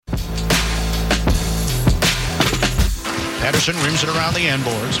Pedersen rims it around the end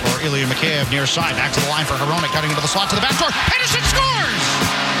boards for Ilya Mikheyev near side. Back to the line for Hronek, cutting into the slot to the back door. Pedersen scores!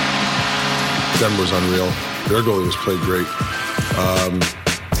 Denver was unreal. Their goalie was played great.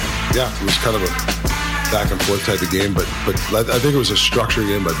 Yeah, it was kind of a back and forth type of game, but I think it was a structured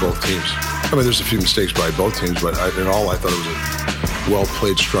game by both teams. I mean, there's a few mistakes by both teams, but in all, I thought it was a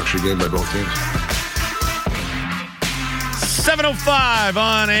well-played, structured game by both teams. 7:05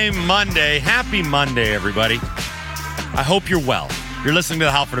 on a Monday. Happy Monday, everybody. I hope you're well. You're listening to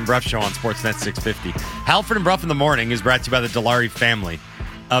the Halford and Bruff Show on Sportsnet 650. Halford and Bruff in the Morning is brought to you by the Dilawri family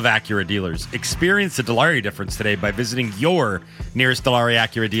of Acura dealers. Experience the Dilawri difference today by visiting your nearest Dilawri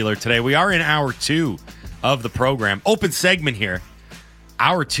Acura dealer today. We are in hour 2 of the program. Open segment here.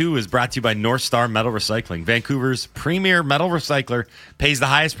 Hour 2 is brought to you by North Star Metal Recycling. Vancouver's premier metal recycler, pays the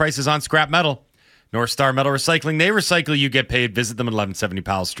highest prices on scrap metal. North Star Metal Recycling, they recycle, you get paid. Visit them at 1170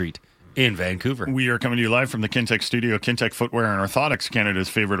 Powell Street in Vancouver. We are coming to you live from the Kintec studio. Kintec Footwear and Orthotics, Canada's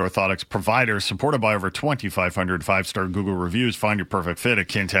favorite orthotics provider, supported by over 2,500 five-star Google reviews. Find your perfect fit at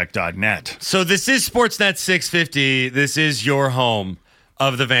kintec.net. So this is Sportsnet 650. This is your home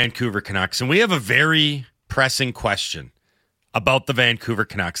of the Vancouver Canucks. And we have a very pressing question about the Vancouver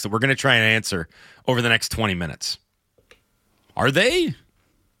Canucks that we're going to try and answer over the next 20 minutes. Are they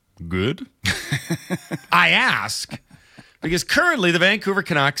good? I ask because currently the Vancouver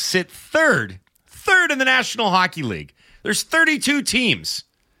Canucks sit third in the National Hockey League. There's 32 teams.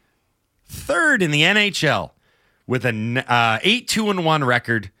 Third in the NHL with an 8-2-1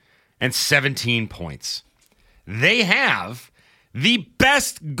 record and 17 points. They have the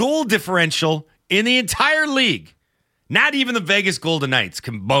best goal differential in the entire league. Not even the Vegas Golden Knights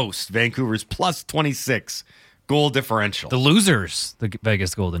can boast Vancouver's plus 26 goal differential. The losers, the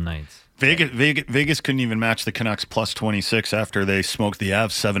Vegas Golden Knights. Vegas couldn't even match the Canucks plus 26 after they smoked the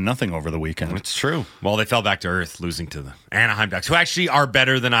Avs 7-0 over the weekend. It's true. Well, they fell back to earth, losing to the Anaheim Ducks, who actually are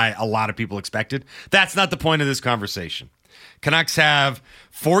better than a lot of people expected. That's not the point of this conversation. Canucks have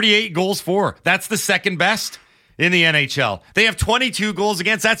 48 goals for. That's the second best in the NHL. They have 22 goals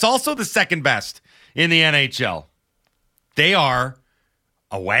against. That's also the second best in the NHL. They are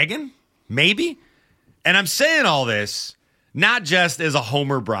a wagon, maybe. And I'm saying all this not just as a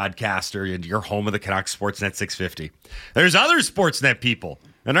Homer broadcaster and your home of the Canucks, Sportsnet 650. There's other Sportsnet people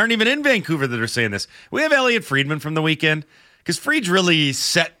and aren't even in Vancouver that are saying this. We have Elliot Friedman from the weekend because Fried's really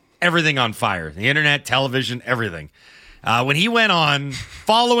set everything on fire. The internet, television, everything. When he went on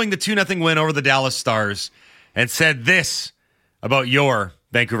following the 2-0 win over the Dallas Stars and said this about your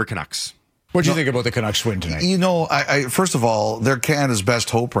Vancouver Canucks. What do you think about the Canucks win tonight? You know, I first of all, they're Canada's best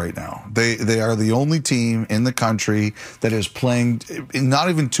hope right now. They are the only team in the country that is playing not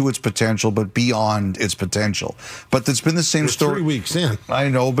even to its potential, but beyond its potential. But it's been the same story. 3 weeks in. I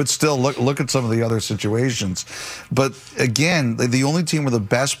know, but still, look at some of the other situations. But again, the only team where the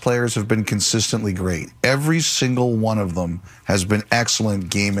best players have been consistently great. Every single one of them has been excellent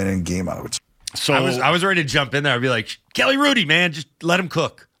game in and game out. So I was ready to jump in there. I'd be like, Kelly Rudy, man, just let him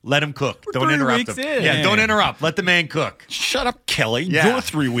cook. Let him cook. Don't interrupt him. Yeah, don't interrupt. Let the man cook. Shut up, Kelly. Yeah. You're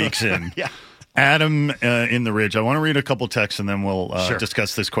 3 weeks in. Yeah. Adam in the Ridge. I want to read a couple texts and then we'll Sure.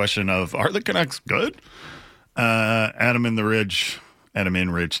 discuss this question of, are the Canucks good? Adam in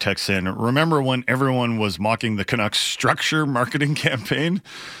Ridge texts in, remember when everyone was mocking the Canucks structure marketing campaign?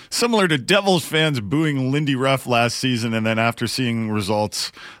 Similar to Devils fans booing Lindy Ruff last season and then after seeing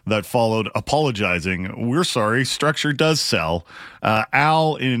results that followed apologizing. We're sorry, structure does sell.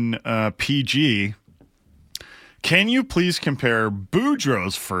 Al in PG, can you please compare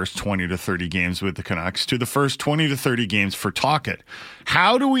Boudreau's first 20 to 30 games with the Canucks to the first 20 to 30 games for Tocchet?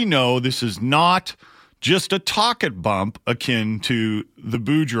 How do we know this is not just a Tocchet bump akin to the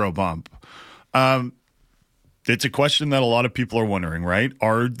Boudreau bump? It's a question that a lot of people are wondering, right?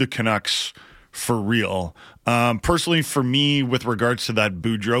 Are the Canucks for real? Personally, for me, with regards to that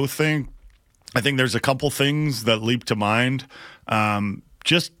Boudreau thing, I think there's a couple things that leap to mind.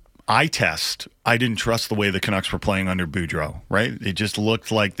 Just eye test. I didn't trust the way the Canucks were playing under Boudreau, right? It just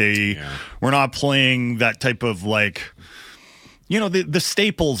looked like they were not playing that type of the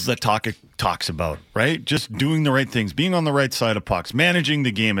staples that Tocchet talks about, right? Just doing the right things, being on the right side of pucks, managing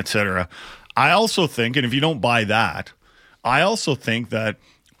the game, etc. I also think, and if you don't buy that, I also think that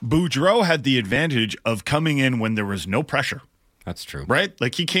Boudreau had the advantage of coming in when there was no pressure. That's true. Right?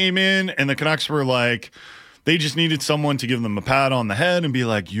 Like he came in and the Canucks were like, they just needed someone to give them a pat on the head and be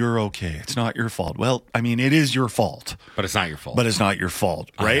like, you're okay. It's not your fault. Well, I mean, it is your fault. But it's not your fault. But it's not your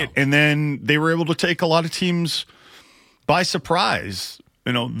fault, right? And then they were able to take a lot of teams by surprise.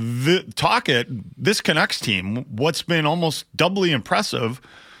 You know, Tocchet, this Canucks team, what's been almost doubly impressive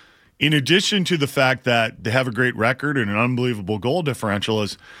in addition to the fact that they have a great record and an unbelievable goal differential,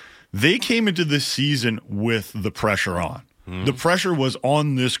 is they came into this season with the pressure on. The pressure was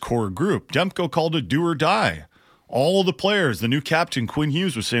on this core group. Demko called it do or die. All the players, the new captain, Quinn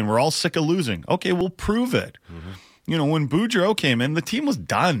Hughes, was saying, we're all sick of losing. Okay, we'll prove it. You know, when Boudreau came in, the team was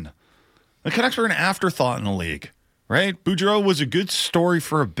done. The Canucks were an afterthought in the league, right? Boudreau was a good story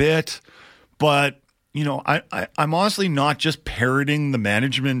for a bit, but, you know, I'm honestly not just parroting the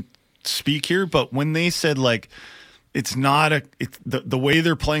management speak here, but when they said, like, it's not the way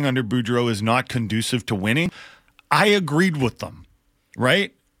they're playing under Boudreau is not conducive to winning, I agreed with them,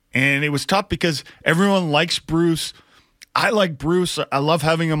 right? And it was tough because everyone likes Bruce. I like Bruce. I love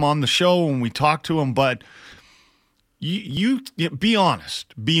having him on the show when we talk to him, but you be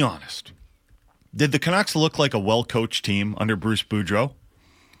honest. Be honest. Did the Canucks look like a well-coached team under Bruce Boudreau?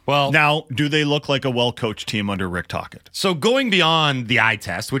 Well, now, do they look like a well-coached team under Rick Tocchet? So going beyond the eye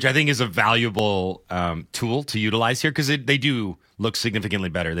test, which I think is a valuable tool to utilize here, because they do look significantly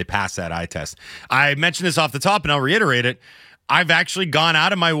better. They pass that eye test. I mentioned this off the top, and I'll reiterate it. I've actually gone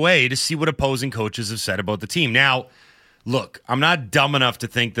out of my way to see what opposing coaches have said about the team. Now, look, I'm not dumb enough to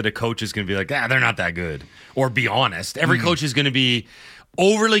think that a coach is going to be like, they're not that good. Or be honest. Every coach is going to be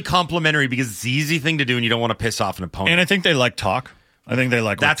overly complimentary because it's the easy thing to do and you don't want to piss off an opponent. And I think they like talk. I think they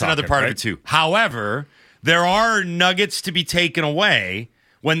like That's another part right? of it, too. However, there are nuggets to be taken away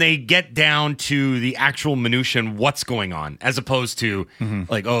when they get down to the actual minutia and what's going on, as opposed to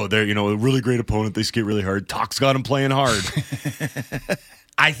like, oh, they're, you know, a really great opponent. They skate really hard. Talk's got them playing hard.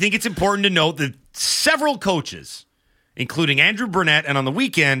 I think it's important to note that several coaches, including Andrew Burnett and on the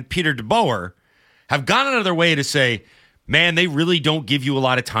weekend, Peter DeBoer, have gone out of their way to say, man, they really don't give you a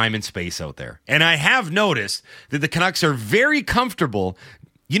lot of time and space out there. And I have noticed that the Canucks are very comfortable.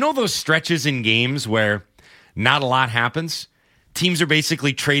 You know those stretches in games where not a lot happens? Teams are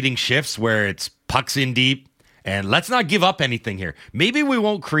basically trading shifts where it's pucks in deep, and let's not give up anything here. Maybe we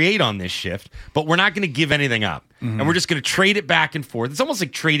won't create on this shift, but we're not going to give anything up. And we're just going to trade it back and forth. It's almost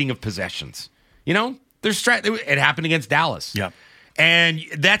like trading of possessions. You know? It happened against Dallas. Yeah. And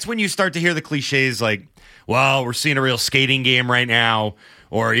that's when you start to hear the cliches like, well, we're seeing a real skating game right now,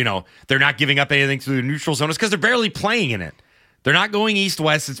 or, you know, they're not giving up anything through the neutral zone. It's because they're barely playing in it. They're not going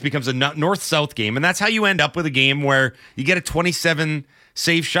east-west. It becomes a north-south game, and that's how you end up with a game where you get a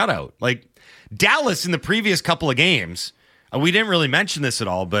 27-save shutout. Like, Dallas in the previous couple of games, we didn't really mention this at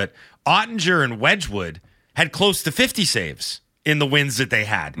all, but Ottinger and Wedgwood had close to 50 saves in the wins that they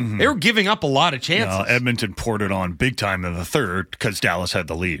had. They were giving up a lot of chances. Edmonton poured it on big time in the third because Dallas had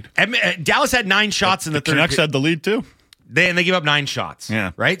the lead. Dallas had 9 shots in the third. Canucks had the lead too. They gave up 9 shots.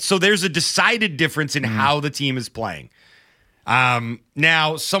 Yeah. Right? So there's a decided difference in how the team is playing.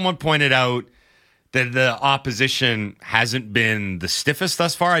 Now, someone pointed out that the opposition hasn't been the stiffest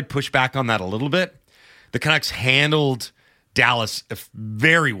thus far. I'd push back on that a little bit. The Canucks handled Dallas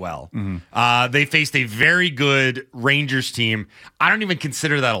very well. They faced a very good Rangers team. I don't even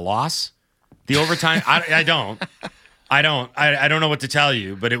consider that a loss. The overtime, I don't. I don't know what to tell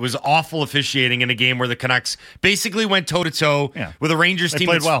you, but it was awful officiating in a game where the Canucks basically went toe-to-toe with a Rangers team.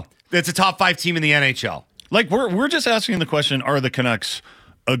 Played well. It's a top 5 team in the NHL. Like we're just asking the question: are the Canucks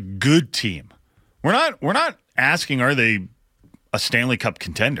a good team? We're not asking are they a Stanley Cup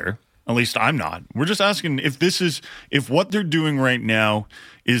contender. At least I'm not. We're just asking if what they're doing right now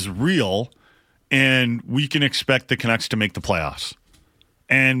is real, and we can expect the Canucks to make the playoffs.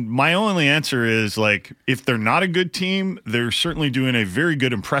 And my only answer is, like, if they're not a good team, they're certainly doing a very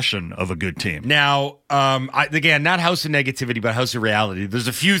good impression of a good team. Now, again, not house of negativity, but house of reality. There's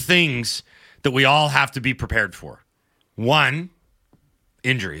a few things that we all have to be prepared for. One,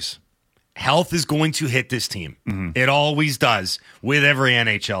 injuries. Health is going to hit this team. It always does with every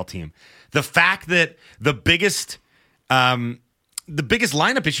NHL team. The fact that the biggest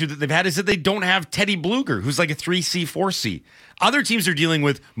lineup issue that they've had is that they don't have Teddy Bluger, who's like a 3C, 4C. Other teams are dealing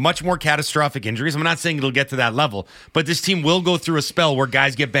with much more catastrophic injuries. I'm not saying it'll get to that level, but this team will go through a spell where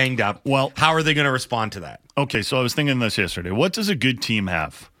guys get banged up. Well, how are they going to respond to that? Okay, so I was thinking this yesterday. What does a good team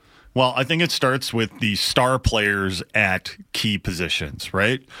have? Well, I think it starts with the star players at key positions,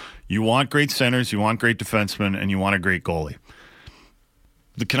 right? You want great centers, you want great defensemen, and you want a great goalie.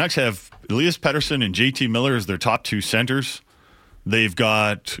 The Canucks have Elias Pettersson and JT Miller as their top 2 centers. They've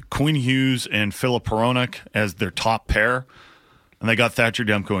got Quinn Hughes and Filip Hronek as their top pair. And they got Thatcher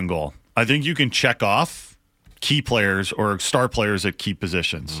Demko in goal. I think you can check off key players or star players at key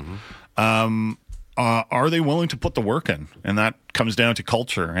positions. Are they willing to put the work in? And that comes down to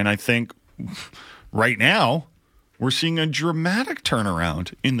culture. And I think right now, we're seeing a dramatic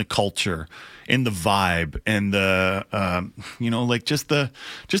turnaround in the culture, in the vibe, and the just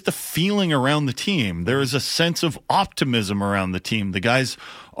the feeling around the team. There is a sense of optimism around the team. The guys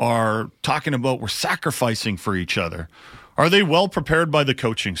are talking about we're sacrificing for each other. Are they well prepared by the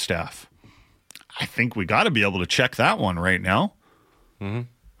coaching staff? I think we got to be able to check that one right now. Mm-hmm.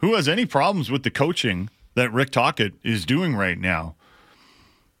 Who has any problems with the coaching that Rick Tocchet is doing right now?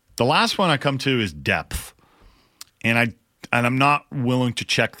 The last one I come to is depth. And I'm not willing to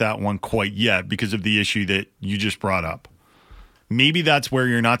check that one quite yet because of the issue that you just brought up. Maybe that's where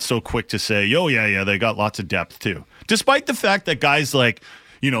you're not so quick to say, oh, yeah, they got lots of depth too. Despite the fact that guys like,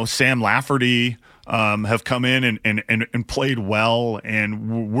 Sam Lafferty have come in and played well,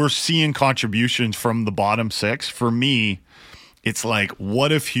 and we're seeing contributions from the bottom six. For me, it's like,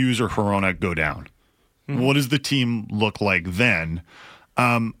 what if Hughes or Hronek go down? Mm-hmm. What does the team look like then?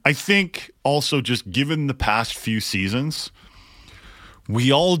 I think also just given the past few seasons,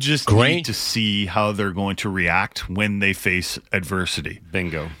 we all just need to see how they're going to react when they face adversity.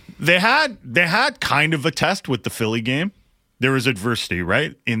 Bingo. They had kind of a test with the Philly game. There was adversity,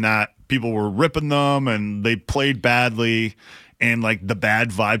 right? In that people were ripping them and they played badly, and like the bad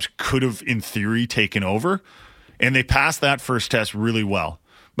vibes could have, in theory, taken over. And they passed that first test really well.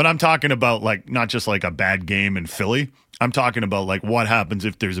 But I'm talking about like not just like a bad game in Philly. I'm talking about like what happens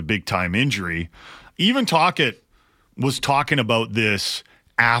if there's a big time injury. Even Tocchet was talking about this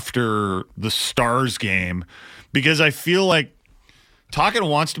after the Stars game, because I feel like Tocchet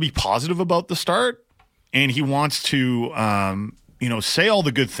wants to be positive about the start, and he wants to say all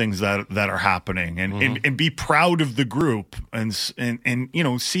the good things that are happening, and be proud of the group, and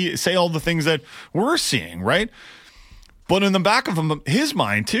say all the things that we're seeing, right? But in the back of his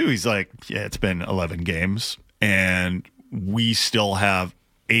mind too, he's like, yeah, it's been 11 games and we still have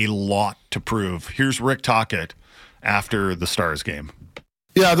a lot to prove. Here's Rick Tocchet after the Stars game.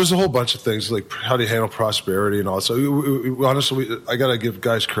 Yeah, there's a whole bunch of things, like how do you handle prosperity and all. So honestly, I got to give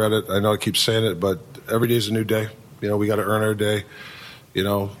guys credit. I know I keep saying it, but every day is a new day. We got to earn our day.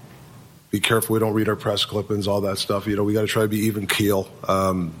 Be careful we don't read our press clippings, all that stuff. We got to try to be even keel.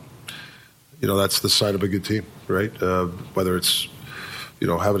 That's the sign of a good team, right? Whether it's,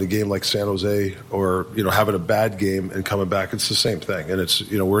 having a game like San Jose or, having a bad game and coming back, it's the same thing. And it's,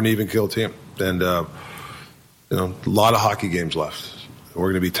 we're an even keel team. And, a lot of hockey games left. We're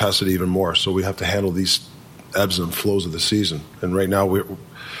going to be tested even more. So we have to handle these ebbs and flows of the season. And right now,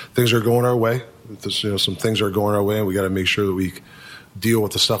 things are going our way. Some things are going our way, and we got to make sure that we deal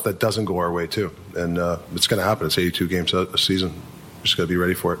with the stuff that doesn't go our way too. And it's going to happen. It's 82 games a season. Just got to be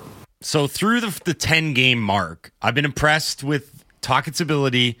ready for it. So through the 10-game mark, I've been impressed with Tocchet's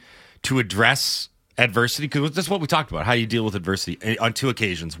ability to address adversity, because that's what we talked about, how you deal with adversity on two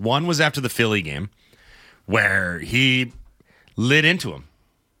occasions. One was after the Philly game, where he lit into him,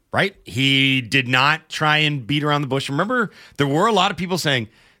 right? He did not try and beat around the bush. Remember, there were a lot of people saying,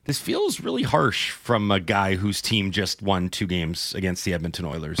 this feels really harsh from a guy whose team just won 2 games against the Edmonton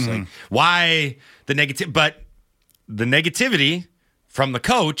Oilers. Mm-hmm. Like, why the negative? But the negativity from the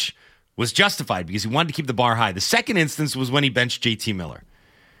coach was justified because he wanted to keep the bar high. The second instance was when he benched JT Miller.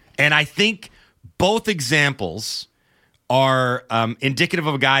 And I think both examples are indicative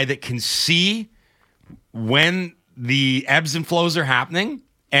of a guy that can see when the ebbs and flows are happening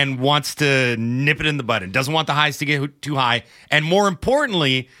and wants to nip it in the bud and doesn't want the highs to get too high, and more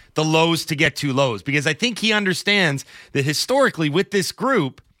importantly, the lows to get too lows. Because I think he understands that historically with this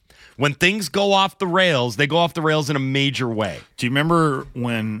group, when things go off the rails, they go off the rails in a major way. Do you remember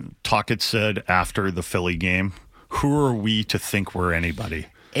when Tocchet said after the Philly game, who are we to think we're anybody?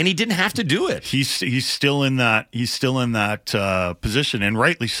 And he didn't have to do it. He's still in that position, and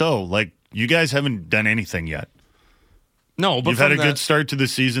rightly so. Like, you guys haven't done anything yet. No, but you've had a good start to the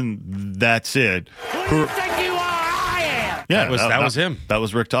season. That's it. Who do you think you are? I am. Yeah, that was him. That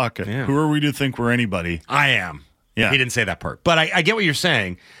was Rick Tocchet. Yeah. Who are we to think we're anybody? I am. Yeah, he didn't say that part, but I get what you're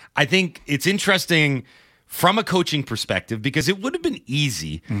saying. I think it's interesting from a coaching perspective, because it would have been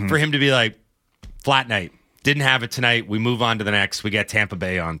easy for him to be like, flat night, didn't have it tonight. We move on to the next. We get Tampa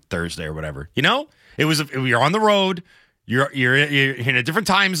Bay on Thursday or whatever. You're on the road. You're in a different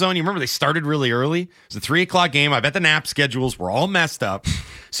time zone. You remember they started really early. It was a 3:00 game. I bet the nap schedules were all messed up.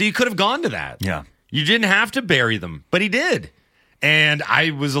 So you could have gone to that. Yeah. You didn't have to bury them, but he did. And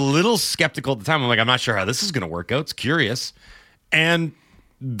I was a little skeptical at the time. I'm like, I'm not sure how this is going to work out. It's curious. And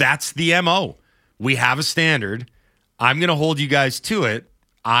that's the MO. We have a standard. I'm going to hold you guys to it.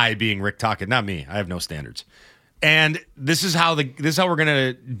 I being Rick Tocchet, not me. I have no standards. And this is how we're going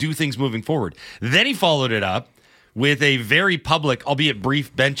to do things moving forward. Then he followed it up with a very public, albeit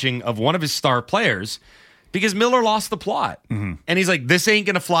brief, benching of one of his star players because Miller lost the plot. And he's like, this ain't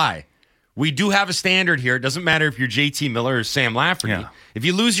going to fly. We do have a standard here. It doesn't matter if you're JT Miller or Sam Lafferty. Yeah. If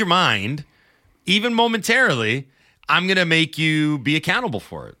you lose your mind, even momentarily, I'm going to make you be accountable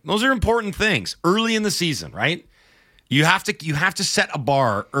for it. Those are important things early in the season, right? You have to set a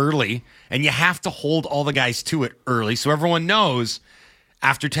bar early, and you have to hold all the guys to it early so everyone knows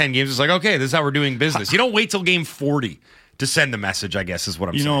after 10 games, it's like, okay, this is how we're doing business. You don't wait till game 40 to send the message, I guess, is what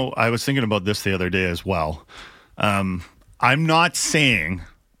I'm saying. You know, I was thinking about this the other day as well. I'm not saying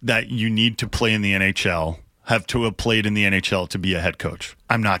that you need to play in the NHL, have to have played in the NHL to be a head coach.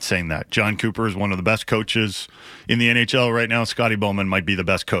 I'm not saying that. John Cooper is one of the best coaches in the NHL right now. Scotty Bowman might be the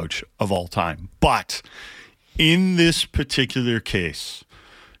best coach of all time. But in this particular case,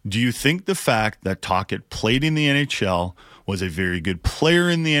 do you think the fact that Tocchet played in the NHL, was a very good player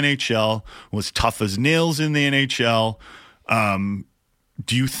in the NHL, was tough as nails in the NHL,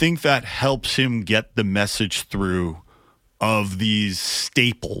 do you think that helps him get the message through of these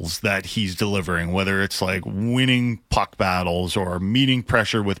staples that he's delivering, whether it's like winning puck battles or meeting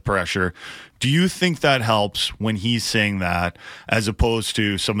pressure with pressure? Do you think that helps when he's saying that as opposed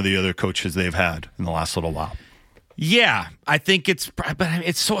to some of the other coaches they've had in the last little while? Yeah, I think it's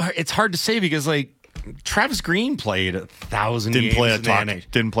hard to say because like Travis Green played 1,000 games in the NHL.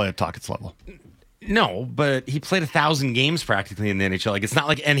 Didn't play at Tocchet's level. No, but he played 1,000 games practically in the NHL. Like it's not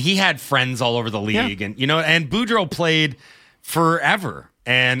like, and he had friends all over the league, and and Boudreau played forever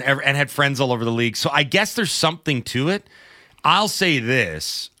and had friends all over the league. So I guess there's something to it. I'll say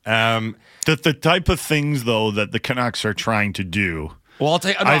this: the type of things though that the Canucks are trying to do. Well, I'll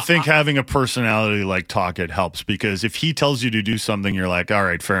tell you, I think having a personality like Tocchet helps because if he tells you to do something, you're like, all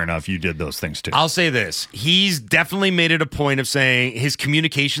right, fair enough. You did those things too. I'll say this. He's definitely made it a point of saying his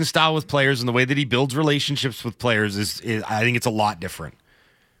communication style with players and the way that he builds relationships with players is I think it's a lot different.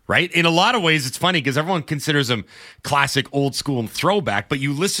 Right? In a lot of ways, it's funny because everyone considers him classic old school and throwback, but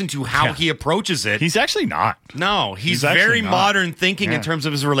you listen to how he approaches it. He's actually not. No, he's very modern thinking in terms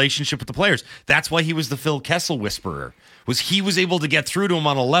of his relationship with the players. That's why he was the Phil Kessel whisperer. He was able to get through to him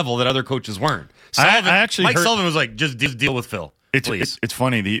on a level that other coaches weren't. Mike Sullivan was like, just deal with Phil, please. It's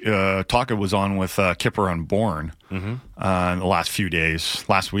funny. The Tocchet was on with Kipper on Bourne in the last few days,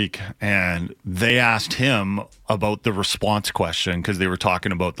 last week, and they asked him about the response question because they were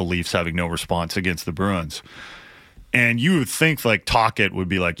talking about the Leafs having no response against the Bruins. And you would think like Tocchet would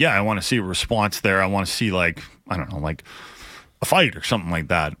be like, yeah, I want to see a response there. I want to see like, I don't know, like a fight or something like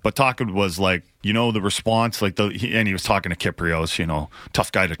that. But Tocchet was like, the response, like and he was talking to Kiprios,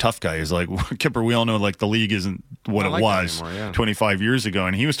 tough guy to tough guy. He's like, Kipper, we all know like the league isn't what it was 25 years ago.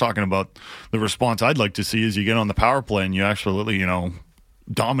 And he was talking about the response I'd like to see is you get on the power play and you absolutely,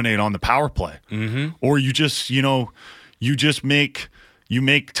 dominate on the power play. Or you just, you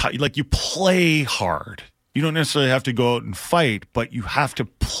play hard. You don't necessarily have to go out and fight, but you have to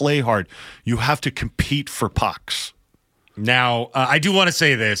play hard. You have to compete for pucks. Now, I do want to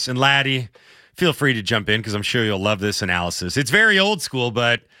say this, and Laddie, feel free to jump in because I'm sure you'll love this analysis. It's very old school,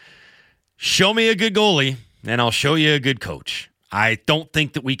 but show me a good goalie, and I'll show you a good coach. I don't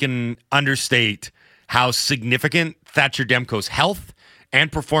think that we can understate how significant Thatcher Demko's health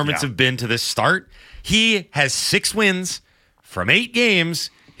and performance have been to this start. He has 6 wins from 8 games.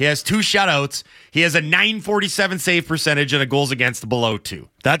 He has 2 shutouts. He has a .947 save percentage and a goals against below 2.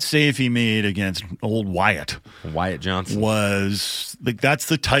 That save he made against old Wyatt Johnson was like that's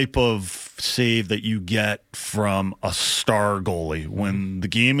the type of save that you get from a star goalie. When the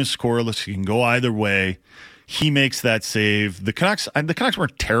game is scoreless, you can go either way. He makes that save. The Canucks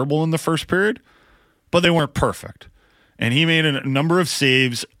weren't terrible in the first period, but they weren't perfect. And he made a number of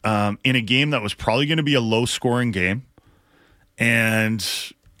saves in a game that was probably going to be a low-scoring game. And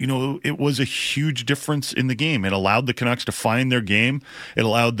it was a huge difference in the game. It allowed the Canucks to find their game. It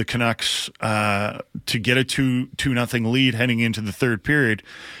allowed the Canucks to get a 2-0 lead heading into the third period.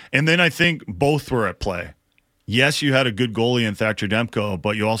 And then I think both were at play. Yes, you had a good goalie in Thatcher Demko,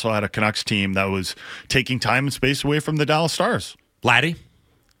 but you also had a Canucks team that was taking time and space away from the Dallas Stars. Laddie?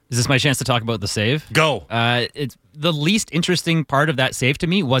 Is this my chance to talk about the save? Go. It's the least interesting part of that save to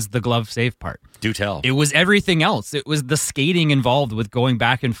me was the glove save part. Do tell. It was everything else. It was the skating involved with going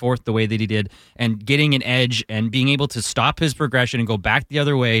back and forth the way that he did and getting an edge and being able to stop his progression and go back the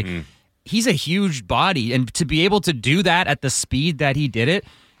other way. He's a huge body, and to be able to do that at the speed that he did it,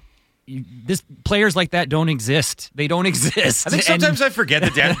 players like that don't exist. They don't exist. I think sometimes I forget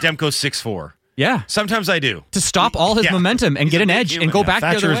that Demko's 6'4". Yeah. Sometimes I do. To stop all his momentum and get an edge and go back the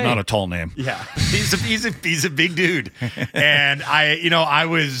other way. Thatcher is not a tall name. Yeah. He's a big dude. And I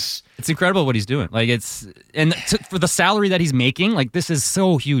was It's incredible what he's doing. Like for the salary that he's making, like this is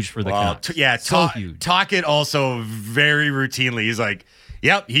so huge for the Canucks. So huge. Talk it also very routinely. He's like,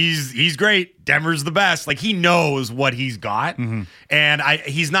 yep, he's great. Denver's the best. Like he knows what he's got, and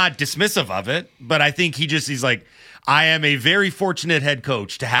he's not dismissive of it. But I think he's like, I am a very fortunate head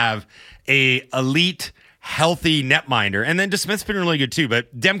coach to have a elite, healthy netminder. And then DeSmith's been really good too.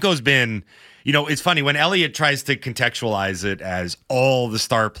 But Demko's been, it's funny when Elliott tries to contextualize it as all the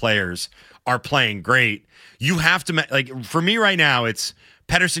star players are playing great. You have to, like, for me right now, it's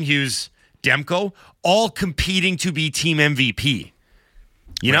Pettersson, Hughes, Demko, all competing to be team MVP.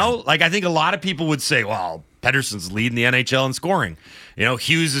 Like I think a lot of people would say, well, Pettersson's leading the NHL in scoring.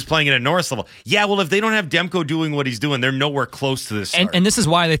 Hughes is playing at a Norris level. Yeah, well, if they don't have Demko doing what he's doing, they're nowhere close to this. And this is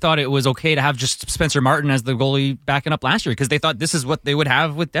why they thought it was okay to have just Spencer Martin as the goalie backing up last year, because they thought this is what they would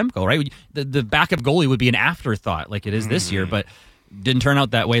have with Demko, right? The backup goalie would be an afterthought like it is this year, but didn't turn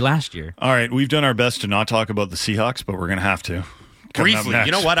out that way last year. All right, we've done our best to not talk about the Seahawks, but we're going to have to. Briefly,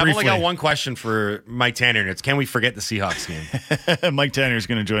 you know what? I've only got one question for Mike Tanner, and it's, can we forget the Seahawks game? Mike Tanner is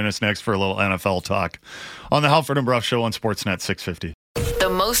going to join us next for a little NFL talk on the Halford and Bruff Show on Sportsnet 650. The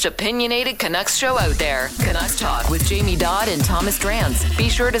most opinionated Canucks show out there. Canucks Talk with Jamie Dodd and Thomas Drance. Be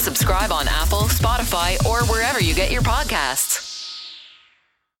sure to subscribe on Apple, Spotify, or wherever you get your podcasts.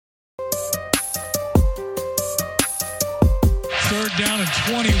 Third down and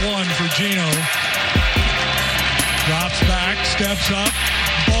 21 for Gino. Drops back, steps up,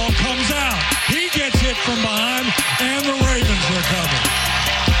 ball comes out. He gets hit from behind, and the Ravens recover.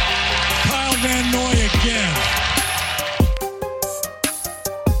 Kyle Van Noy again.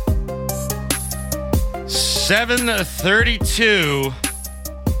 7:32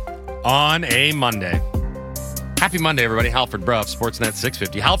 on a Monday. Happy Monday, everybody. Halford Bruff, Sportsnet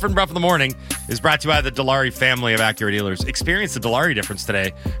 650. Halford Bruff in the Morning is brought to you by the Dilawri family of Acura dealers. Experience the Dilawri difference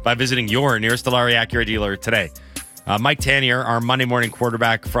today by visiting your nearest Dilawri Acura dealer today. Mike Tanner, our Monday morning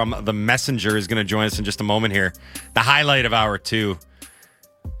quarterback from The Messenger, is going to join us in just a moment here. The highlight of hour two.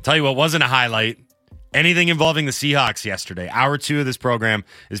 Tell you what wasn't a highlight. Anything involving the Seahawks yesterday. Hour two of this program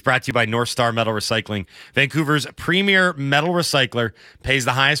is brought to you by North Star Metal Recycling. Vancouver's premier metal recycler, pays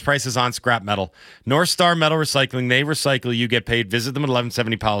the highest prices on scrap metal. North Star Metal Recycling, they recycle, you get paid. Visit them at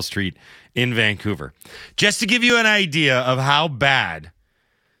 1170 Powell Street in Vancouver. Just to give you an idea of how bad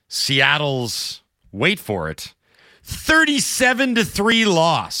Seattle's, wait for it, 37-3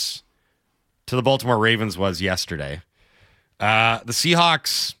 loss to the Baltimore Ravens was yesterday. The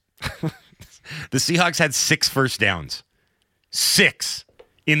Seahawks had 6 first downs. 6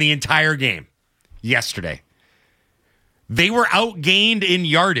 in the entire game yesterday. They were outgained in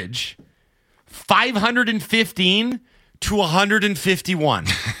yardage 515 to 151.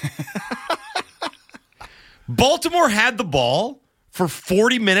 Baltimore had the ball for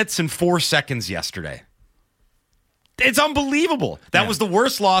 40 minutes and 4 seconds yesterday. It's unbelievable. That was the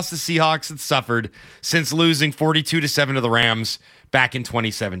worst loss the Seahawks had suffered since losing 42-7 to the Rams back in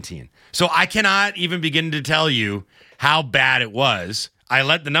 2017. So I cannot even begin to tell you how bad it was. I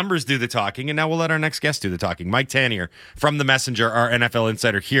let the numbers do the talking, and now we'll let our next guest do the talking. Mike Tanner from The Messenger, our NFL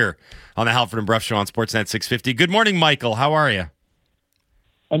insider here on the Halford and Bruff Show on Sportsnet 650. Good morning, Michael. How are you?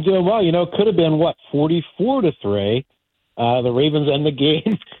 I'm doing well. It could have been, 44-3. The Ravens end the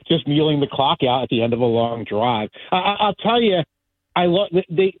game just kneeling the clock out at the end of a long drive. I'll tell you, I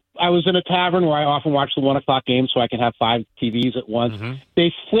was in a tavern where I often watch the 1 o'clock game so I can have 5 TVs at once. Mm-hmm.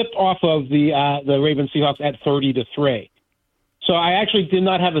 They flipped off of the Ravens Seahawks at 30-3. So I actually did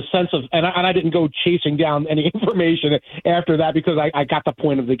not have a sense of, and I didn't go chasing down any information after that because I got the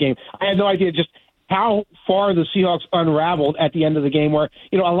point of the game. I had no idea just how far the Seahawks unraveled at the end of the game where,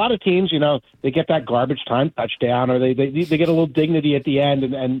 a lot of teams, they get that garbage time touchdown or they get a little dignity at the end,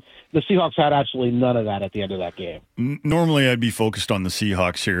 and the Seahawks had absolutely none of that at the end of that game. Normally I'd be focused on the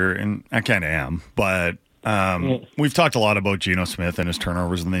Seahawks here, and I kind of am, but we've talked a lot about Geno Smith and his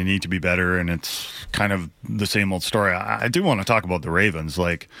turnovers, and they need to be better, and it's kind of the same old story. I do want to talk about the Ravens.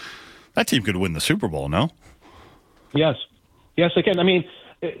 Like, that team could win the Super Bowl, no? Yes, they can. I mean,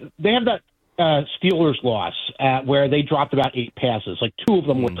 they have that Steelers loss where they dropped about 8 passes. Like 2 of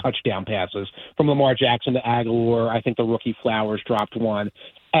them were touchdown passes from Lamar Jackson to Aguilar. I think the rookie Flowers dropped 1.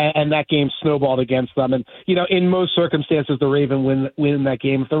 And that game snowballed against them. And, in most circumstances, the Ravens win that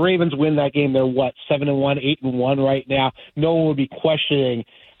game. If the Ravens win that game, they're 7-1, 8-1 right now. No one would be questioning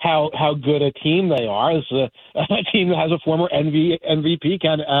how good a team they are. This is a team that has a former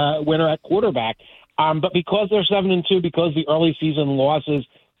MVP winner at quarterback. But because they're 7-2, because the early season losses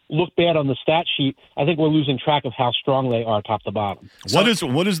look bad on the stat sheet, I think we're losing track of how strong they are top to bottom.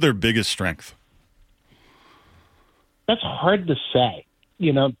 What is their biggest strength? That's hard to say.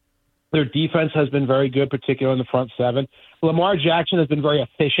 Their defense has been very good, particularly in the front seven. Lamar Jackson has been very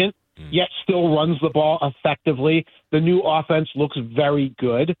efficient, yet still runs the ball effectively. The new offense looks very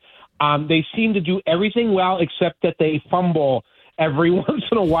good. They seem to do everything well except that they fumble every once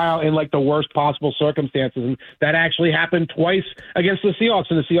in a while in like the worst possible circumstances. And that actually happened twice against the Seahawks,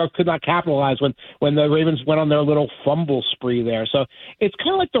 and the Seahawks could not capitalize when the Ravens went on their little fumble spree there. So it's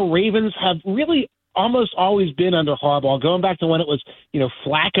kind of like the Ravens have really almost always been under Harbaugh, going back to when it was,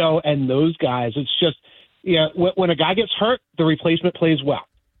 Flacco and those guys. It's just, when a guy gets hurt, the replacement plays well.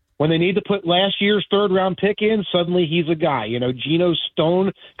 When they need to put last year's third-round pick in, suddenly he's a guy. Geno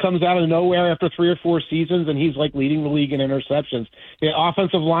Stone comes out of nowhere after 3 or 4 seasons, and he's like leading the league in interceptions. The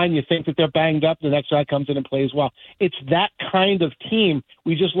offensive line, you think that they're banged up, the next guy comes in and plays well. It's that kind of team.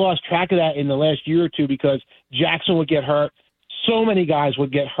 We just lost track of that in the last year or two because Jackson would get hurt. So many guys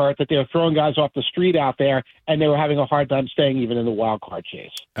would get hurt that they were throwing guys off the street out there, and they were having a hard time staying even in the wild card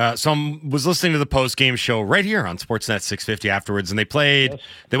chase. So I was listening to the post-game show right here on Sportsnet 650 afterwards, and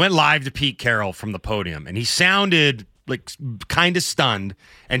they went live to Pete Carroll from the podium, and he sounded like kind of stunned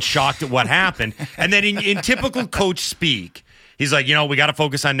and shocked at what happened. And then in typical coach speak, he's like, we got to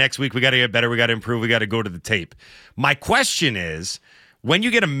focus on next week. We got to get better. We got to improve. We got to go to the tape. My question is, when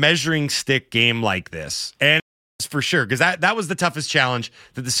you get a measuring stick game like this, and for sure, because that was the toughest challenge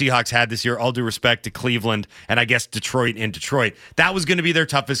that the Seahawks had this year, all due respect to Cleveland and I guess Detroit in Detroit. That was going to be their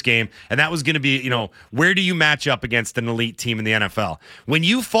toughest game, and that was going to be, where do you match up against an elite team in the NFL? When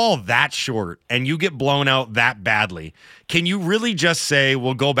you fall that short and you get blown out that badly, can you really just say,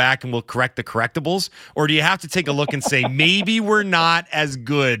 we'll go back and we'll correct the correctables? Or do you have to take a look and say, maybe we're not as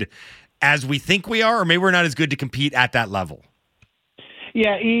good as we think we are, or maybe we're not as good to compete at that level?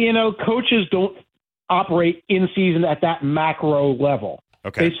 Yeah, coaches don't operate in season at that macro level.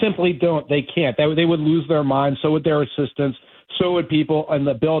 Okay. They simply don't. They can't. They would lose their minds. So would their assistants. So would people in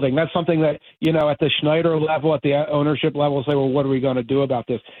the building. That's something that, at the Schneider level, at the ownership level, say, well, what are we going to do about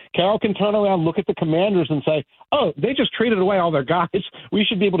this? Carroll can turn around, look at the Commanders and say, oh, they just traded away all their guys. We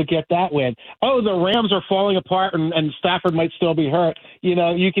should be able to get that win. Oh, the Rams are falling apart and Stafford might still be hurt.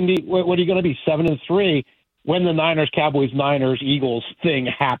 You can be, what are you going to be, 7-3? When the Niners-Cowboys-Niners-Eagles thing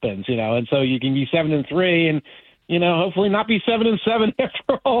happens, and so you can be 7-3 and, hopefully not be 7-7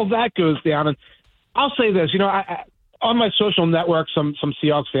 after all that goes down. And I'll say this, on my social network, some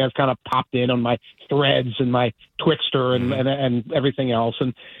Seahawks fans kind of popped in on my threads and my Twixter and everything else.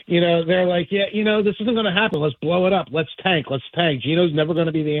 And, they're like, yeah, this isn't going to happen. Let's blow it up. Let's tank. Geno's never going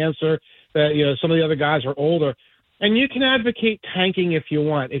to be the answer. Some of the other guys are older. And you can advocate tanking if you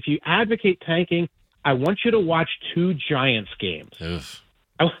want. If you advocate tanking, I want you to watch 2 Giants games.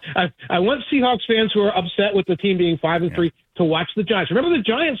 I want Seahawks fans who are upset with the team being 5-3 to watch the Giants. Remember, the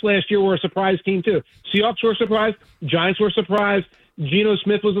Giants last year were a surprise team too. Seahawks were surprised. Giants were surprised. Geno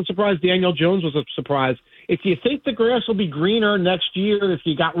Smith was a surprise. Daniel Jones was a surprise. If you think the grass will be greener next year if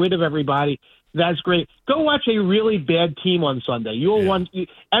you got rid of everybody, that's great. Go watch a really bad team on Sunday.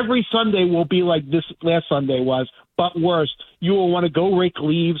 Every Sunday will be like this last Sunday was, but worse. You will want to go rake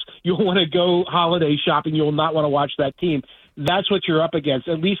leaves. You'll want to go holiday shopping. You will not want to watch that team. That's what you're up against.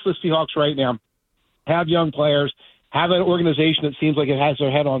 At least the Seahawks right now have young players, have an organization that seems like it has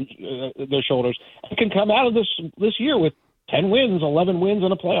their head on their shoulders, and can come out of this year with 10 wins, 11 wins,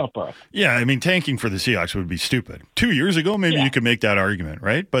 and a playoff berth. Yeah, I mean, tanking for the Seahawks would be stupid. 2 years ago, maybe you could make that argument,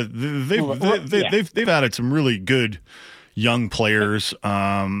 right? But they've added some really good young players.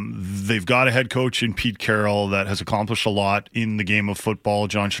 They've got a head coach in Pete Carroll that has accomplished a lot in the game of football.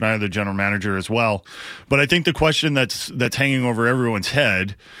 John Schneider, the general manager, as well. But I think the question that's hanging over everyone's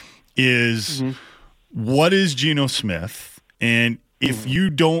head is, what is Geno Smith? And if you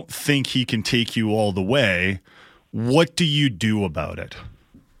don't think he can take you all the way, what do you do about it?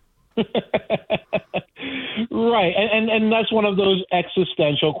 Right. And that's one of those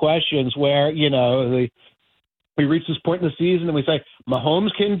existential questions where, we reach this point in the season and we say,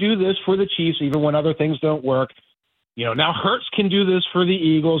 Mahomes can do this for the Chiefs even when other things don't work. Now Hurts can do this for the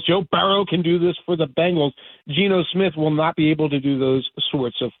Eagles. Joe Burrow can do this for the Bengals. Geno Smith will not be able to do those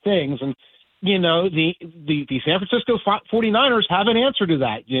sorts of things. And, the San Francisco 49ers have an answer to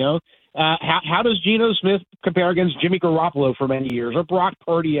that, How does Geno Smith compare against Jimmy Garoppolo for many years or Brock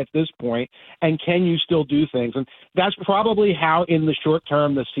Purdy at this point? And can you still do things? And that's probably how in the short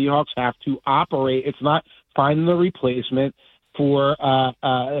term the Seahawks have to operate. It's not find the replacement for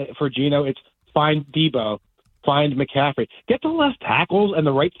Geno. It's find Debo, find McCaffrey. Get the left tackles and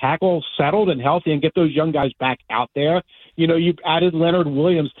the right tackle settled and healthy and get those young guys back out there. You've added Leonard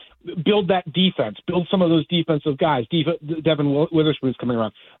Williams. Build that defense. Build some of those defensive guys. Devin Witherspoon's coming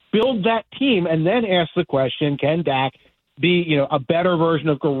around. Build that team and then ask the question, can Dak be, a better version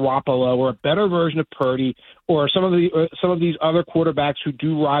of Garoppolo or a better version of Purdy or some of these other quarterbacks who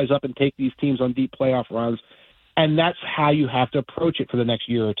do rise up and take these teams on deep playoff runs. And that's how you have to approach it for the next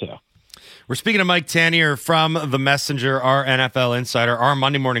year or two. We're speaking to Mike Tanier from The Messenger, our NFL insider, our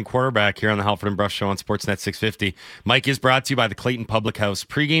Monday morning quarterback here on the Halford and Bruff Show on Sportsnet 650. Mike is brought to you by the Clayton Public House.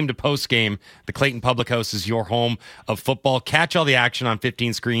 Pre-game to post-game, the Clayton Public House is your home of football. Catch all the action on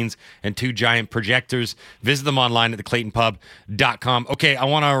 15 screens and 2 giant projectors. Visit them online at theclaytonpub.com. Okay, I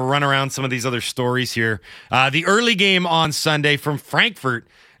want to run around some of these other stories here. The early game on Sunday from Frankfurt.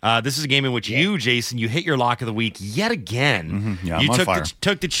 This is a game in which you, Jason, you hit your lock of the week yet again. Mm-hmm. Yeah, you I'm on fire.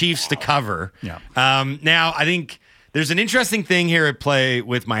 took the Chiefs to cover. Yeah. Now, I think there's an interesting thing here at play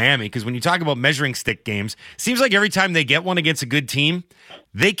with Miami, because when you talk about measuring stick games, it seems like every time they get one against a good team,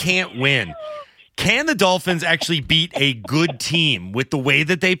 they can't win. Can the Dolphins actually beat a good team with the way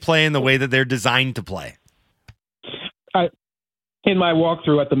that they play and the way that they're designed to play? In my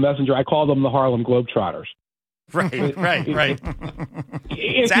walkthrough at the Messenger, I call them the Harlem Globetrotters. Right.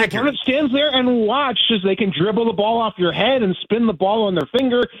 If your opponent stands there and watches, they can dribble the ball off your head and spin the ball on their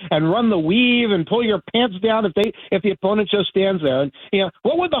finger and run the weave and pull your pants down if the opponent just stands there. And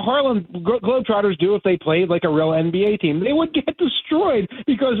what would the Harlem Globetrotters do if they played like a real NBA team? They would get destroyed,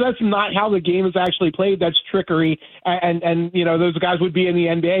 because that's not how the game is actually played. That's trickery, and those guys would be in the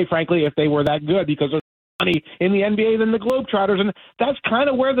NBA, frankly, if they were that good, because there's money in the NBA than the Globetrotters, and that's kind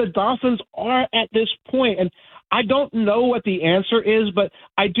of where the Dolphins are at this point. And I don't know what the answer is, but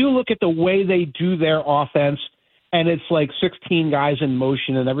I do look at the way they do their offense, and it's like 16 guys in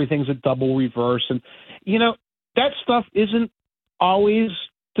motion and everything's a double reverse. And, that stuff isn't always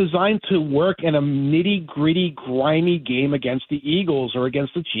designed to work in a nitty-gritty, grimy game against the Eagles or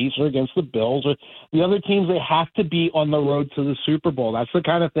against the Chiefs or against the Bills or the other teams. They have to be on the road to the Super Bowl. That's the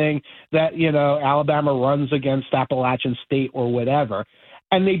kind of thing that, Alabama runs against Appalachian State or whatever.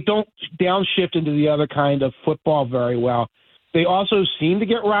 And they don't downshift into the other kind of football very well. They also seem to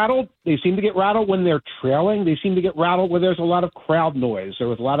get rattled. They seem to get rattled when they're trailing. They seem to get rattled when there's a lot of crowd noise. There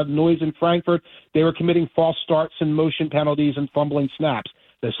was a lot of noise in Frankfurt. They were committing false starts and motion penalties and fumbling snaps.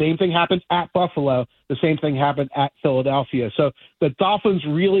 The same thing happened at Buffalo. The same thing happened at Philadelphia. So the Dolphins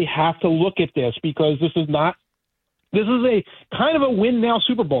really have to look at this, because this is a kind of a win-now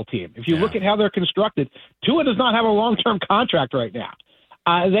Super Bowl team. If you look at how they're constructed, Tua does not have a long-term contract right now.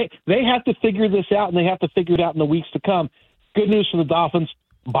 They have to figure this out, and they have to figure it out in the weeks to come. Good news for the Dolphins.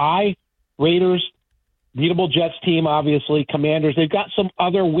 Bye, Raiders, beatable Jets team, obviously, Commanders. They've got some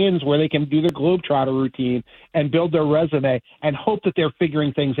other wins where they can do their Globetrotter routine and build their resume and hope that they're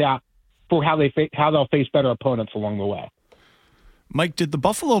figuring things out for how they'll face better opponents along the way. Mike, did the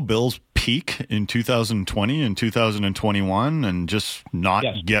Buffalo Bills peak in 2020 and 2021 and just not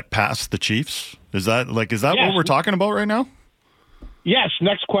get past the Chiefs? Is that what we're talking about right now? Yes,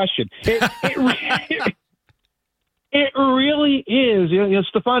 next question. It really is.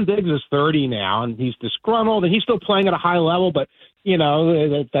 Stephon Diggs is 30 now, and he's disgruntled, and he's still playing at a high level, but,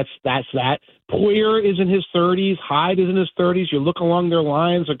 that's that. Poyer is in his 30s. Hyde is in his 30s. You look along their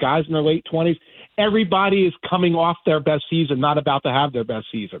lines of guys in their late 20s. Everybody is coming off their best season, not about to have their best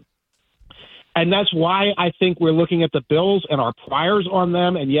season. And that's why I think we're looking at the Bills and our priors on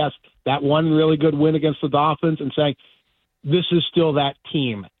them, and, yes, that one really good win against the Dolphins, and saying, this is still that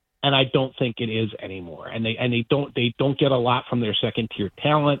team, and I don't think it is anymore. And they don't get a lot from their second tier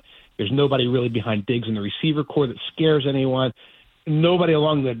talent. There's nobody really behind Diggs in the receiver core that scares anyone. Nobody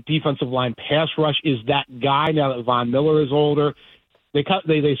along the defensive line pass rush is that guy now that Von Miller is older. They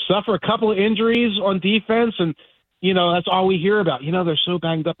suffer a couple of injuries on defense, and that's all we hear about. They're so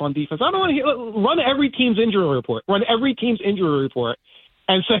banged up on defense. I don't want to run every team's injury report.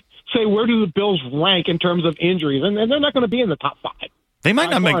 And say where do the Bills rank in terms of injuries, and they're not going to be in the top 5. They might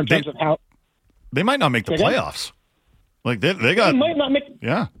not make. They might not make the playoffs. Like they might not make.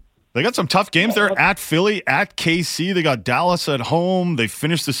 Yeah, they got some tough games. They're at Philly, at KC. They got Dallas at home. They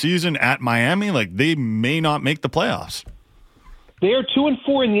finished the season at Miami. Like they may not make the playoffs. They are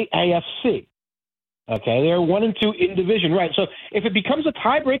 2-4 in the AFC. Okay, they're 1-2 in division, right? So if it becomes a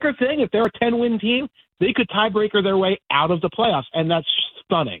tiebreaker thing, if they're a 10-win team, they could tiebreaker their way out of the playoffs, and that's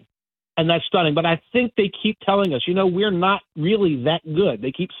stunning. But I think they keep telling us, we're not really that good.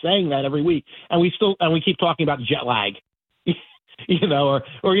 They keep saying that every week, and we keep talking about jet lag, or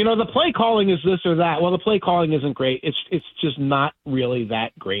the play calling is this or that. Well, the play calling isn't great. It's just not really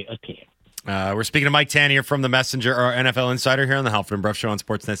that great a team. We're speaking to Mike Tanier from The Messenger, our NFL insider here on the Halford and Bruff Show on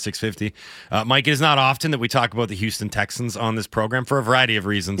Sportsnet 650. Mike, it is not often that we talk about the Houston Texans on this program for a variety of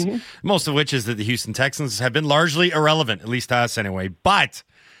reasons, most of which is that the Houston Texans have been largely irrelevant, at least to us anyway. But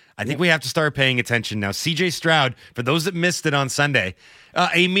I think we have to start paying attention now. C.J. Stroud, for those that missed it on Sunday,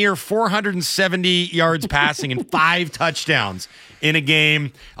 a mere 470 yards passing and 5 touchdowns in a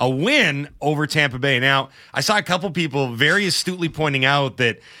game, a win over Tampa Bay. Now, I saw a couple people very astutely pointing out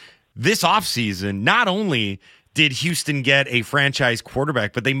that this offseason, not only did Houston get a franchise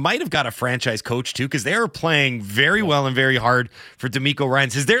quarterback, but they might have got a franchise coach too, because they are playing very well and very hard for DeMeco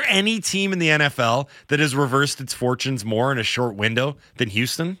Ryans. Is there any team in the NFL that has reversed its fortunes more in a short window than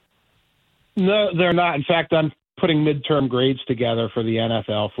Houston? No, they're not. In fact, I'm putting midterm grades together for the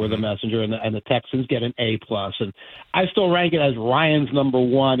NFL for the Messenger, and the Texans get an A+. And I still rank it as Ryan's number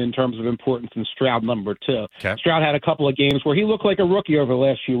 1 in terms of importance and Stroud number 2. Okay. Stroud had a couple of games where he looked like a rookie over the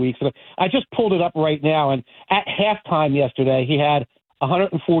last few weeks. I just pulled it up right now, and at halftime yesterday, he had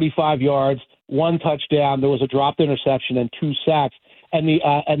 145 yards, 1 touchdown. There was a dropped interception and 2 sacks, and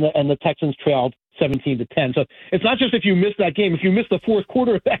the Texans trailed 17-10. So it's not just if you miss that game. If you miss the fourth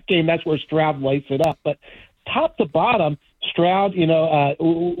quarter of that game, that's where Stroud lights it up. But top to bottom, Stroud,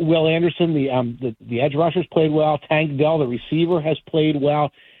 Will Anderson, the edge rushers played well. Tank Dell, the receiver, has played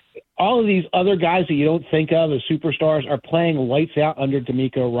well. All of these other guys that you don't think of as superstars are playing lights out under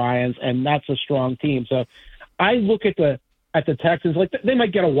DeMeco Ryans, and that's a strong team. So I look at the Texans like they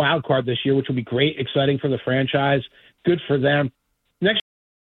might get a wild card this year, which will be great, exciting for the franchise, good for them. Next,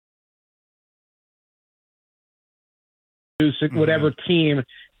 whatever team.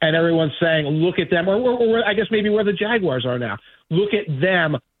 And everyone's saying, look at them, or I guess maybe where the Jaguars are now. Look at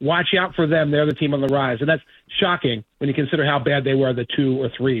them. Watch out for them. They're the team on the rise. And that's shocking when you consider how bad they were the 2 or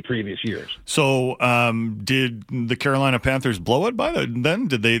 3 previous years. So did the Carolina Panthers blow it by then?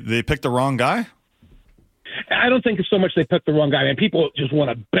 Did they pick the wrong guy? I don't think it's so much they picked the wrong guy. Man, people just want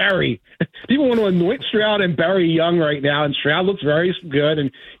to anoint Stroud and bury Young right now. And Stroud looks very good,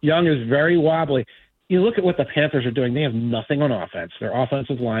 and Young is very wobbly. You look at what the Panthers are doing. They have nothing on offense. Their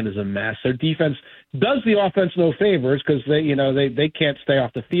offensive line is a mess. Their defense does the offense no favors because they can't stay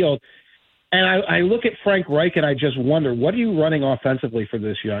off the field. And I look at Frank Reich and I just wonder, what are you running offensively for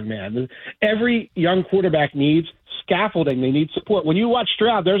this young man? Every young quarterback needs scaffolding. They need support. When you watch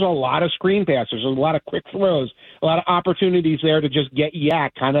Stroud, there's a lot of screen passes. There's a lot of quick throws, a lot of opportunities there to just get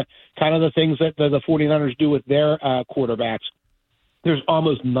yak, kind of the things that the 49ers do with their quarterbacks. There's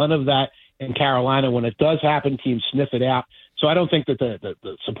almost none of that in Carolina. When it does happen, teams sniff it out. So I don't think that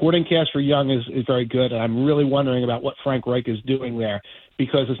the supporting cast for Young is very good, and I'm really wondering about what Frank Reich is doing there,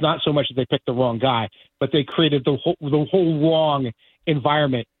 because it's not so much that they picked the wrong guy, but they created the whole wrong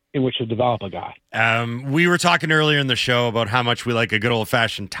environment in which to develop a guy. We were talking earlier in the show about how much we like a good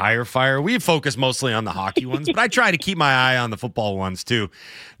old-fashioned tire fire. We focus mostly on the hockey ones, but I try to keep my eye on the football ones too.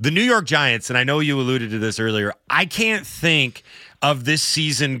 The New York Giants, and I know you alluded to this earlier, I can't think of this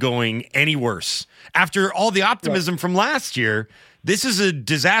season going any worse. After all the optimism from last year, this is a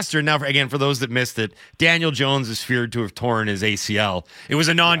disaster. Now, again, for those that missed it, Daniel Jones is feared to have torn his ACL. It was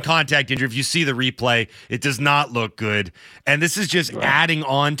a non-contact injury. If you see the replay, it does not look good. And this is just adding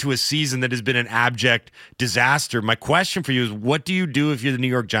on to a season that has been an abject disaster. My question for you is, what do you do if you're the New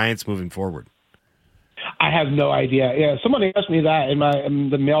York Giants moving forward? I have no idea. Yeah, somebody asked me that in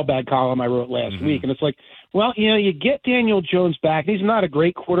the mailbag column I wrote last week, and it's like, well, you get Daniel Jones back. He's not a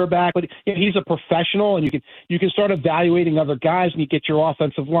great quarterback, but he's a professional, and you can start evaluating other guys, and you get your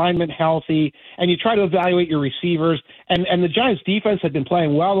offensive linemen healthy, and you try to evaluate your receivers. And the Giants' defense had been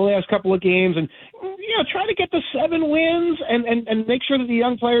playing well the last couple of games, and try to get the 7 wins and make sure that the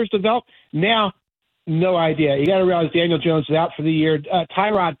young players develop. Now, no idea. You got to realize Daniel Jones is out for the year.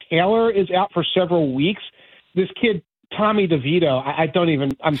 Tyrod Taylor is out for several weeks. This kid, Tommy DeVito,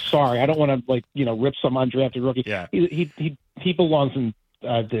 I'm sorry. I don't want to rip some undrafted rookie. Yeah. He belongs in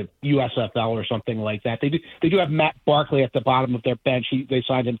the USFL or something like that. They do have Matt Barkley at the bottom of their bench. They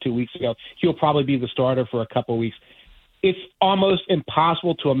signed him 2 weeks ago. He'll probably be the starter for a couple of weeks. It's almost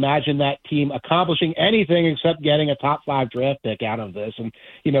impossible to imagine that team accomplishing anything except getting a top 5 draft pick out of this. And,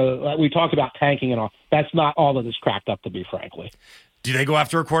 we talked about tanking and all. That's not all that it's cracked up to be, frankly. Do they go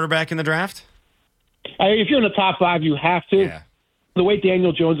after a quarterback in the draft? If you're in the top 5, you have to. Yeah. The way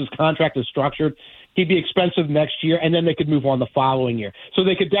Daniel Jones' contract is structured, he'd be expensive next year, and then they could move on the following year. So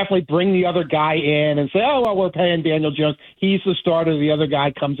they could definitely bring the other guy in and say, oh, well, we're paying Daniel Jones. He's the starter. The other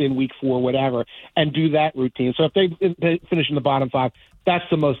guy comes in week 4, whatever, and do that routine. So if they finish in the bottom 5, that's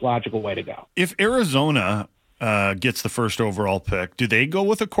the most logical way to go. If Arizona gets the first overall pick, do they go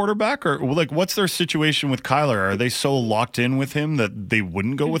with a quarterback? Or what's their situation with Kyler? Are they so locked in with him that they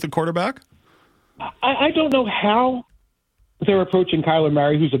wouldn't go with a quarterback? I don't know how they're approaching Kyler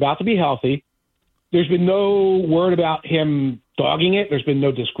Murray, who's about to be healthy. There's been no word about him dogging it. There's been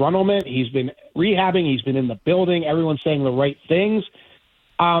no disgruntlement. He's been rehabbing. He's been in the building. Everyone's saying the right things.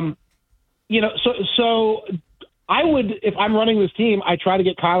 So I would, if I'm running this team, I try to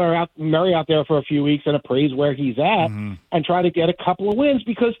get Kyler Murray out there for a few weeks and appraise where he's at and try to get a couple of wins,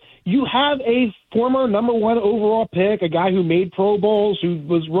 because you have a former number 1 overall pick, a guy who made Pro Bowls, who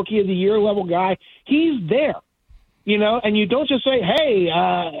was Rookie of the Year level guy. He's there. And you don't just say, hey,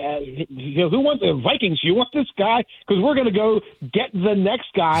 who wants the Vikings? You want this guy? Because we're going to go get the next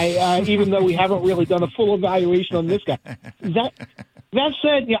guy, even though we haven't really done a full evaluation on this guy. That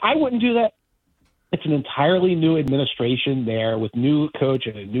said, I wouldn't do that. It's an entirely new administration there with new coach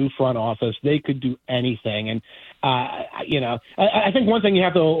and a new front office. They could do anything. And, I think one thing you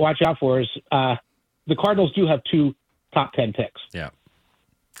have to watch out for is the Cardinals do have 2 top 10 picks. Yeah.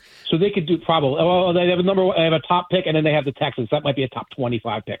 So they could do probably. Well, they have they have a top pick, and then they have the Texans. That might be a top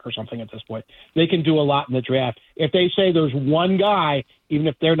 25 pick or something at this point. They can do a lot in the draft. If they say there's one guy, even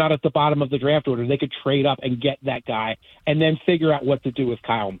if they're not at the bottom of the draft order, they could trade up and get that guy, and then figure out what to do with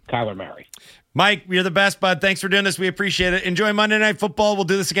Kyler Murray. Mike, you're the best, bud. Thanks for doing this. We appreciate it. Enjoy Monday Night Football. We'll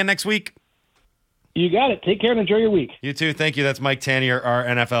do this again next week. You got it. Take care and enjoy your week. You too. Thank you. That's Mike Tanier, our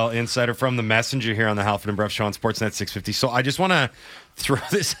NFL insider from The Messenger here on the Halford and Bruff Show on Sportsnet 650. So I just want to throw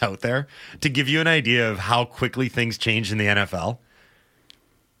this out there to give you an idea of how quickly things change in the NFL.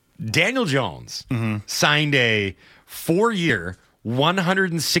 Daniel Jones signed a 4-year,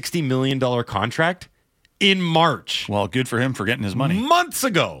 $160 million contract in March. Well, good for him for getting his money. Months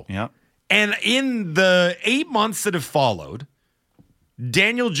ago. Yeah. And in the 8 months that have followed,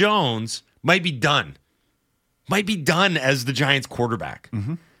 Daniel Jones might be done as the Giants quarterback.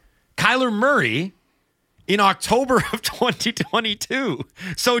 Kyler Murray in October of 2022,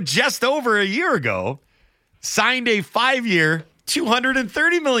 so just over a year ago, signed a 5-year,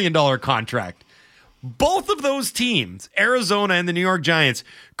 $230 million contract. Both of those teams, Arizona and the New York Giants,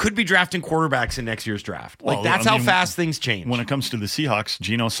 could be drafting quarterbacks in next year's draft. Like, that's how fast things change. When it comes to the Seahawks,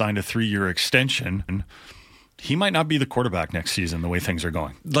 Geno signed a 3-year extension, and he might not be the quarterback next season the way things are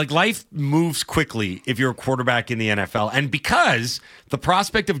going. Like, life moves quickly if you're a quarterback in the NFL. And because the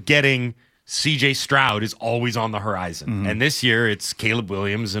prospect of getting C.J. Stroud is always on the horizon. And this year, it's Caleb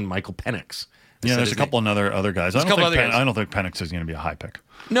Williams and Michael Penix. Yeah, there's a couple of other guys. I don't think Penix is going to be a high pick.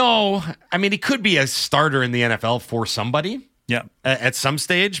 No, I mean, he could be a starter in the NFL for somebody. Yeah, at some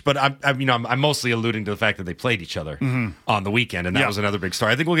stage, but I'm mostly alluding to the fact that they played each other on the weekend, and that was another big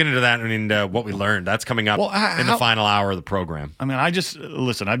story. I think we'll get into that and what we learned. That's coming up in the final hour of the program. I mean,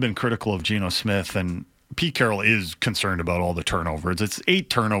 I've been critical of Geno Smith, and Pete Carroll is concerned about all the turnovers. It's 8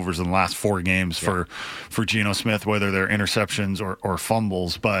 turnovers in the last 4 games for Geno Smith, whether they're interceptions or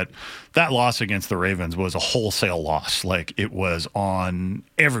fumbles. But that loss against the Ravens was a wholesale loss. Like, it was on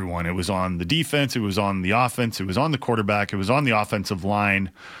everyone. It was on the defense. It was on the offense. It was on the quarterback. It was on the offensive line.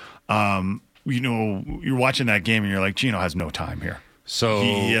 You're watching that game and you're like, Geno has no time here. So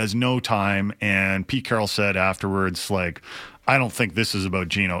he has no time. And Pete Carroll said afterwards, like, I don't think this is about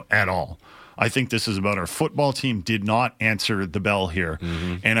Geno at all. I think this is about our football team did not answer the bell here.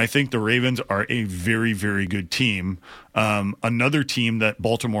 And I think the Ravens are a very, very good team. Another team that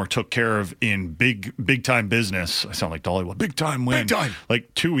Baltimore took care of in big time business. I sound like Dollywood. Big time win. Big time.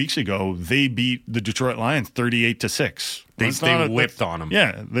 Like 2 weeks ago, they beat the Detroit Lions 38-6. They whipped on them.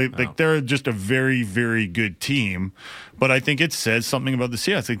 Yeah, they're just a very, very good team. But I think it says something about the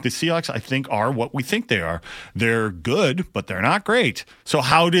Seahawks. I think the Seahawks, are what we think they are. They're good, but they're not great. So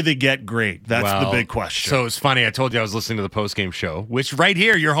how do they get great? That's the big question. So it's funny. I told you I was listening to the postgame show, which right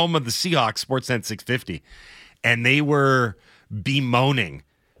here, you're home of the Seahawks, Sportsnet 650. And they were bemoaning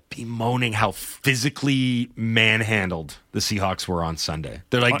how physically manhandled the Seahawks were on Sunday.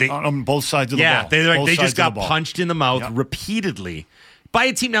 They're like on both sides of the ball. Yeah, they just got punched in the mouth repeatedly by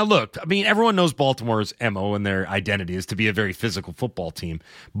a team. Now, look, I mean, everyone knows Baltimore's MO and their identity is to be a very physical football team.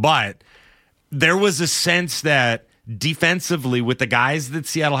 But there was a sense that defensively, with the guys that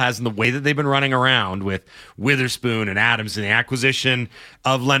Seattle has and the way that they've been running around with Witherspoon and Adams and the acquisition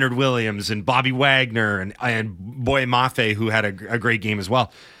of Leonard Williams and Bobby Wagner and Boye Mafe, who had a great game as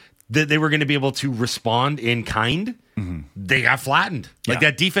well, that they were going to be able to respond in kind. They got flattened.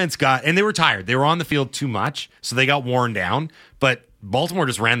 That defense and they were tired. They were on the field too much, so they got worn down. But Baltimore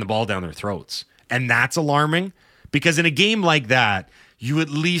just ran the ball down their throats. And that's alarming because in a game like that, you at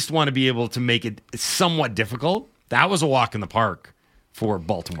least want to be able to make it somewhat difficult. That was a walk in the park for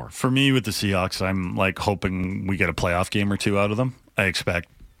Baltimore. For me, with the Seahawks, I'm hoping we get a playoff game or 2 out of them. I expect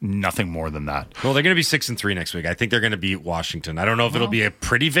nothing more than that. Well, they're going to be 6-3 next week. I think they're going to beat Washington. I don't know if it'll be a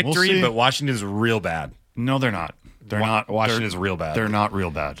pretty victory, but Washington's real bad. No, they're not. They're not. Washington's real bad. They're not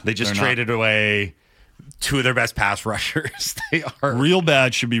real bad. They just traded away two of their best pass rushers. They are real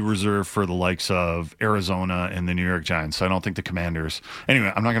bad. Should be reserved for the likes of Arizona and the New York Giants. I don't think the Commanders.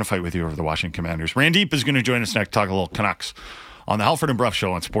 Anyway, I'm not going to fight with you over the Washington Commanders. Randeep is going to join us next, talk a little Canucks on the Halford and Bruff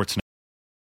Show on Sportsnet.